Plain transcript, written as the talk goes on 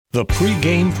The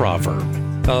pregame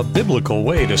proverb, a biblical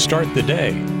way to start the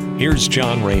day. Here's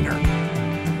John Rayner.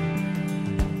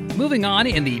 Moving on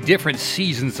in the different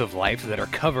seasons of life that are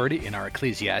covered in our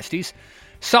Ecclesiastes,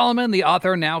 Solomon, the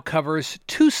author, now covers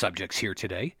two subjects here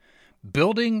today,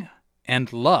 building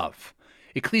and love.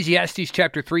 Ecclesiastes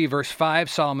chapter 3, verse 5,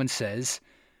 Solomon says,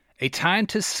 "A time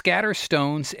to scatter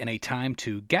stones and a time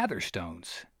to gather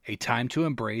stones, a time to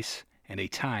embrace and a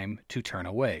time to turn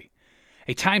away."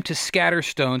 A time to scatter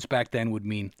stones back then would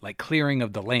mean like clearing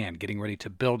of the land, getting ready to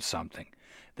build something.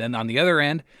 Then on the other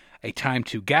end, a time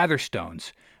to gather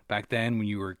stones. Back then, when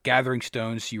you were gathering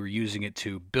stones, you were using it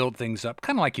to build things up,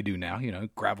 kind of like you do now,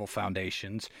 gravel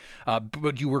foundations.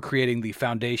 But you were creating the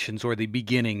foundations or the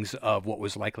beginnings of what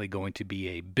was likely going to be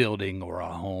a building or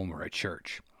a home or a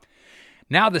church.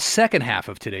 Now the second half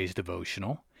of today's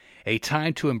devotional, a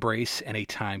time to embrace and a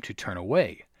time to turn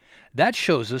away. That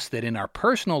shows us that in our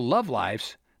personal love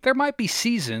lives, there might be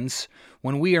seasons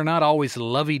when we are not always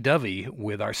lovey-dovey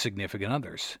with our significant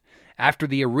others. After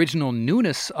the original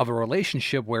newness of a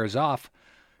relationship wears off,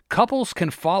 couples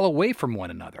can fall away from one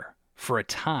another for a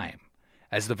time.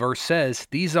 As the verse says,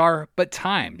 these are but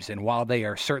times, and while they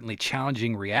are certainly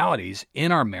challenging realities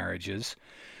in our marriages,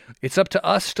 it's up to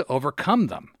us to overcome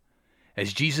them.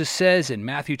 As Jesus says in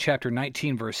Matthew chapter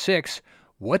 19, verse 6,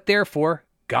 "What therefore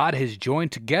God has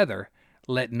joined together,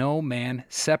 let no man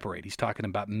separate." He's talking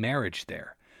about marriage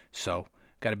there. So,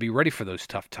 got to be ready for those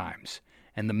tough times.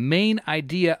 And the main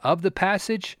idea of the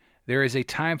passage, there is a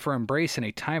time for embrace and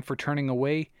a time for turning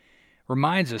away,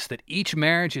 reminds us that each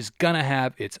marriage is going to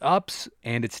have its ups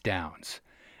and its downs.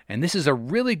 And this is a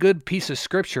really good piece of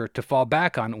scripture to fall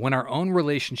back on when our own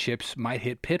relationships might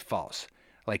hit pitfalls.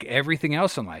 Like everything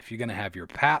else in life, you're going to have your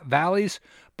valleys,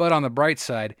 but on the bright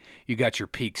side, you got your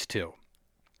peaks too.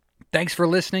 Thanks for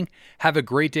listening. Have a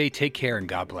great day. Take care, and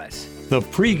God bless. The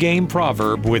pregame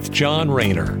proverb with John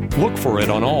Rayner. Look for it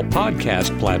on all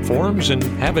podcast platforms and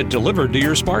have it delivered to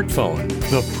your smartphone.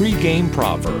 The pregame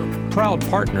proverb, proud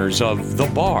partners of The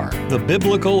Bar, the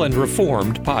Biblical and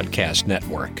Reformed Podcast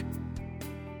Network.